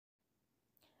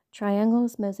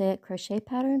Triangles Mosaic Crochet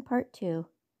Pattern Part 2.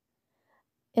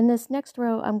 In this next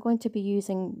row, I'm going to be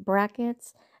using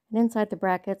brackets, and inside the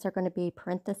brackets are going to be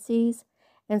parentheses.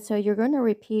 And so you're going to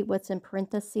repeat what's in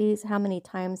parentheses how many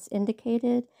times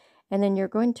indicated, and then you're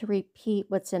going to repeat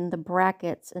what's in the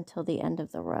brackets until the end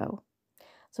of the row.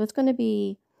 So it's going to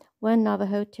be 1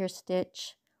 Navajo Tear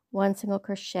stitch, 1 single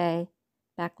crochet,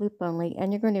 back loop only,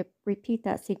 and you're going to repeat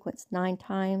that sequence 9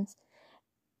 times.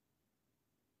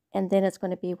 And then it's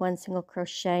going to be 1 single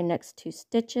crochet next 2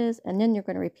 stitches, and then you're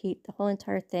going to repeat the whole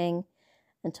entire thing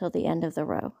until the end of the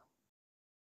row.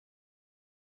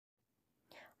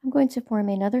 I'm going to form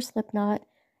another slip knot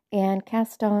and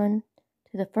cast on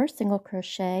to the first single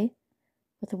crochet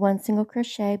with 1 single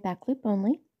crochet, back loop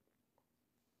only,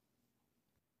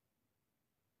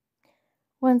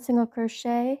 1 single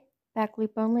crochet, back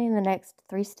loop only in the next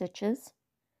 3 stitches.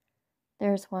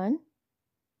 There's 1,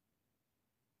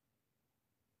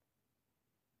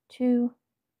 2,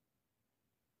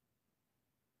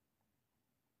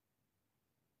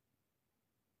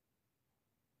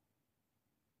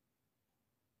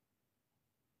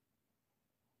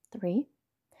 3.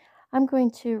 I'm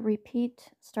going to repeat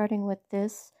starting with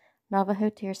this Navajo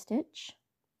Tear stitch,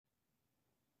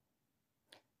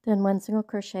 then 1 single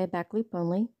crochet, back loop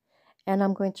only, and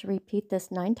I'm going to repeat this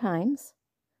 9 times.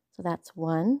 So that's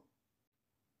 1,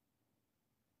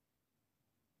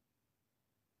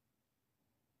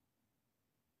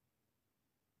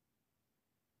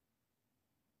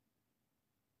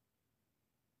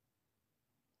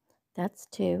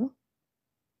 2,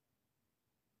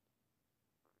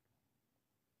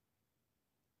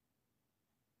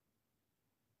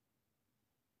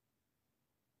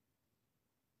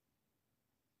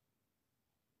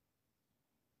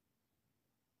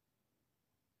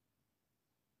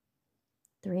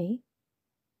 3,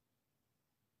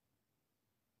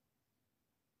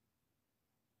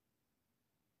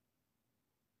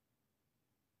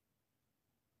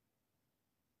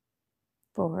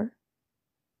 4,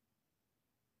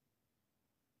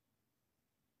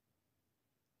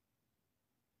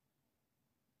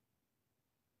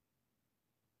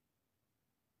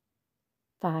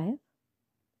 5,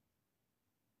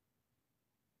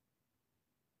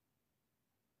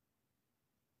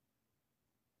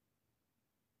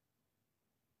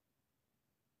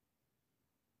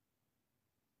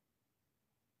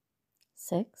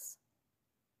 6,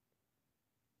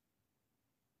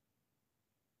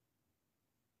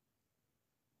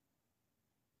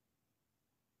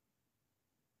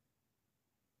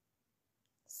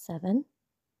 7,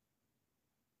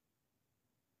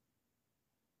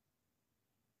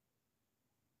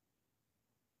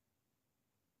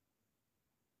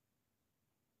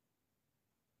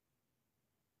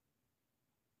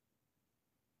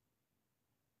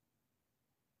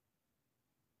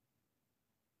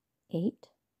 8,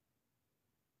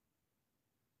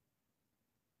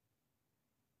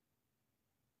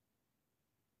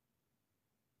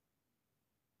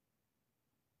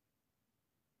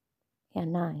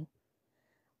 9.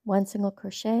 1 single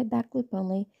crochet, back loop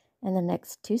only, and the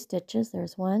next 2 stitches.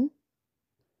 There's 1,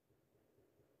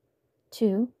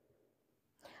 2.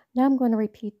 Now I'm going to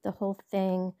repeat the whole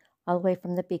thing all the way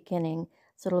from the beginning.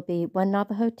 So it'll be 1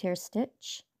 Navajo Tear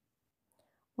stitch,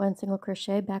 1 single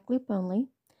crochet, back loop only,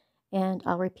 and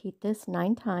I'll repeat this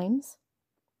 9 times.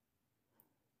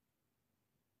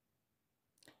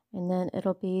 And then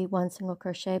it'll be 1 single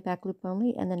crochet, back loop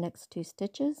only, and the next 2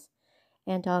 stitches.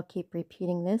 And I'll keep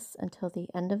repeating this until the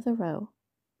end of the row.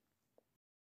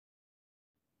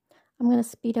 I'm going to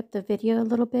speed up the video a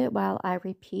little bit while I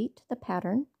repeat the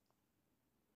pattern.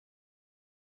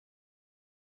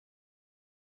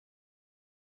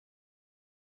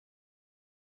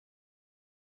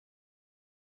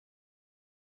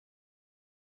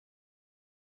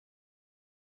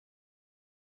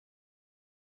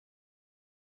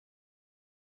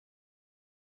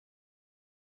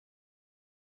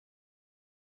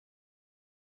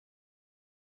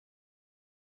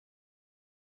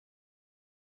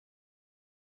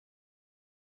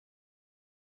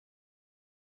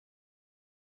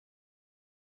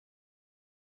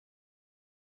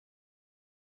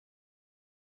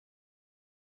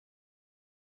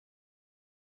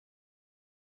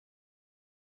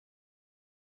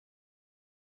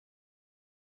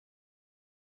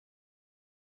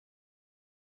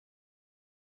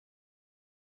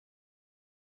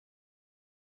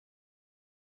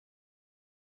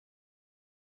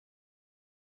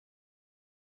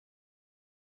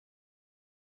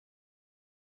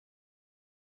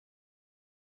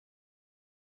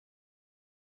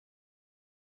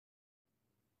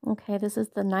 Okay, this is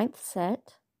the 9th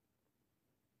set.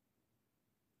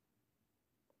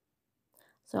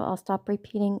 So I'll stop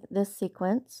repeating this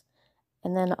sequence,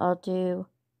 and then I'll do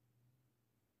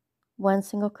 1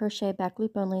 single crochet back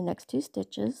loop only next 2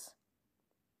 stitches.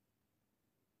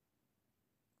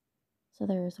 So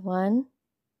there's 1,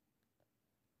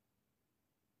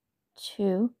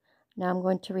 2. Now I'm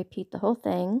going to repeat the whole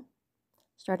thing,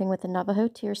 starting with the Navajo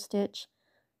Tear stitch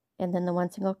and then the 1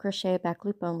 single crochet back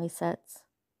loop only sets.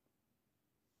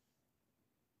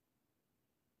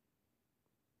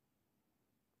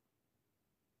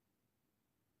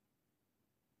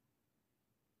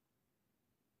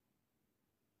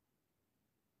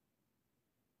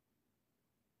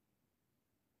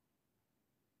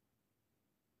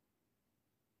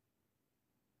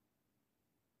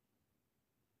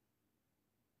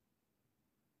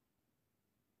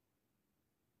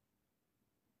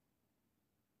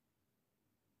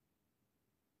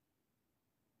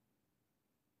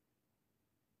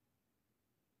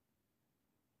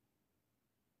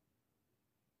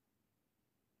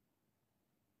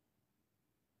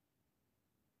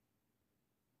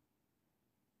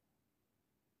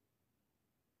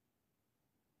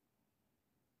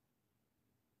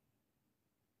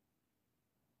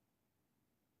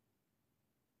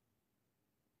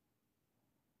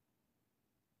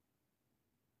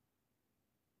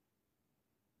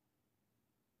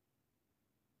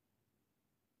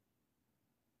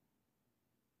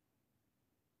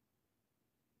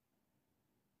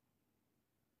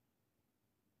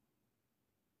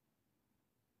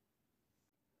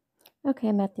 Okay,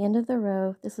 I'm at the end of the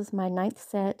row. This is my 9th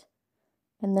set,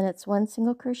 and then it's 1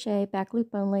 single crochet back loop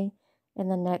only in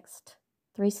the next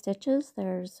 3 stitches.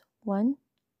 There's 1,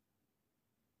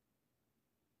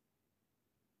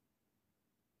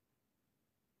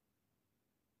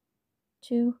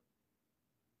 2,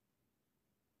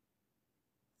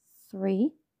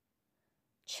 3,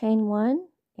 chain 1,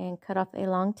 and cut off a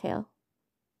long tail.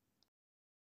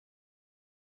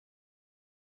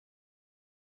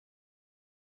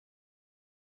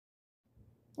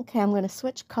 Okay, I'm going to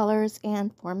switch colors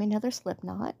and form another slip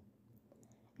knot.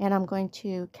 And I'm going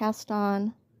to cast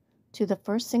on to the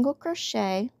first single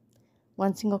crochet,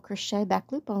 1 single crochet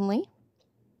back loop only.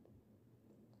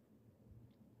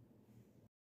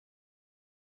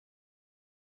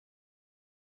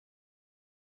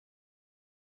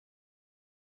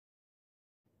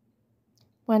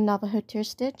 One Navajo Tear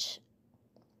stitch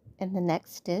in the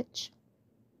next stitch.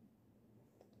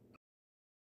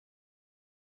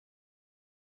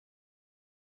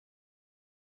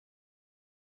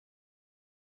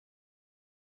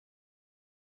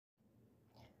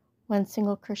 One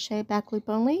single crochet back loop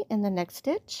only in the next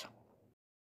stitch.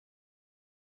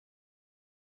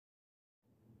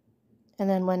 And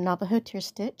then 1 Navajo Tear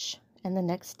stitch in the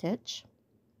next stitch.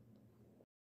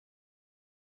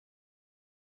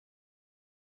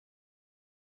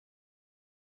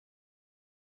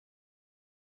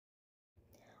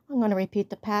 I'm going to repeat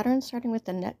the pattern starting with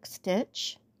the next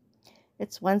stitch.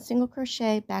 It's 1 single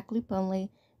crochet back loop only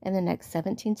in the next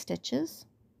 17 stitches.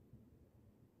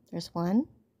 There's 1,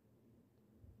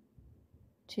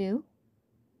 2,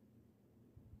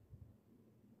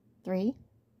 3,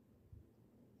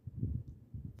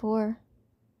 4,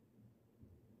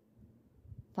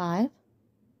 5,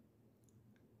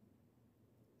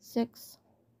 6,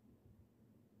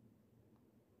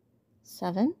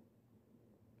 7,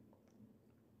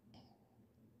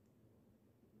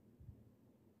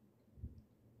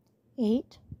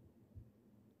 8,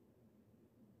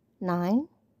 9,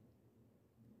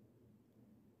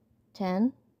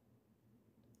 10,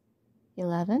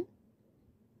 11,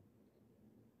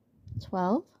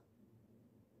 12,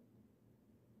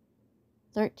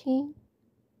 13,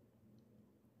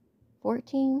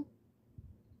 14,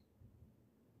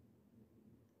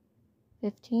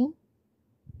 15,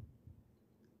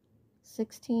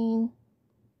 16,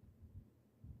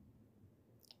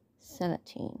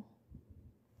 17.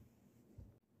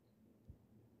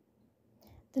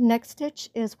 The next stitch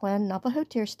is 1 Navajo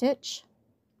Tear stitch.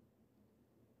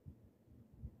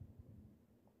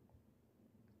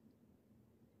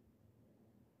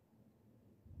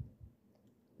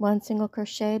 One single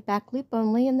crochet back loop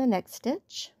only in the next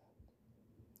stitch.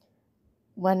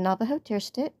 1 Navajo Tear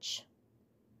stitch.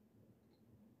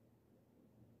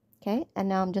 Okay, and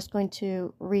now I'm just going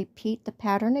to repeat the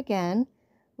pattern again,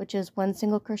 which is 1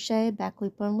 single crochet back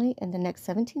loop only in the next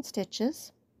 17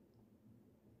 stitches.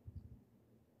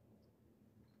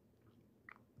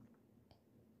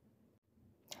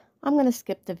 I'm going to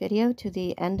skip the video to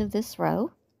the end of this row.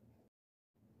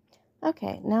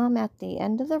 Okay, now I'm at the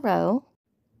end of the row,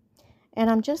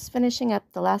 and I'm just finishing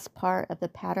up the last part of the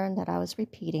pattern that I was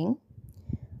repeating.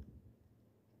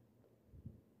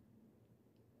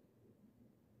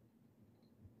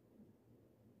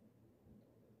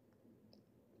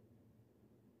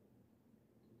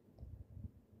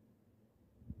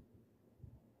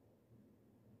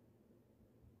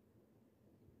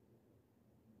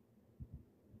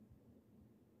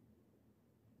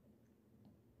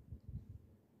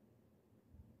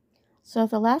 So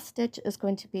the last stitch is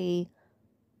going to be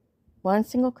 1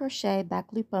 single crochet,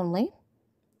 back loop only,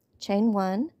 chain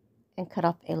 1, and cut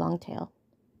off a long tail.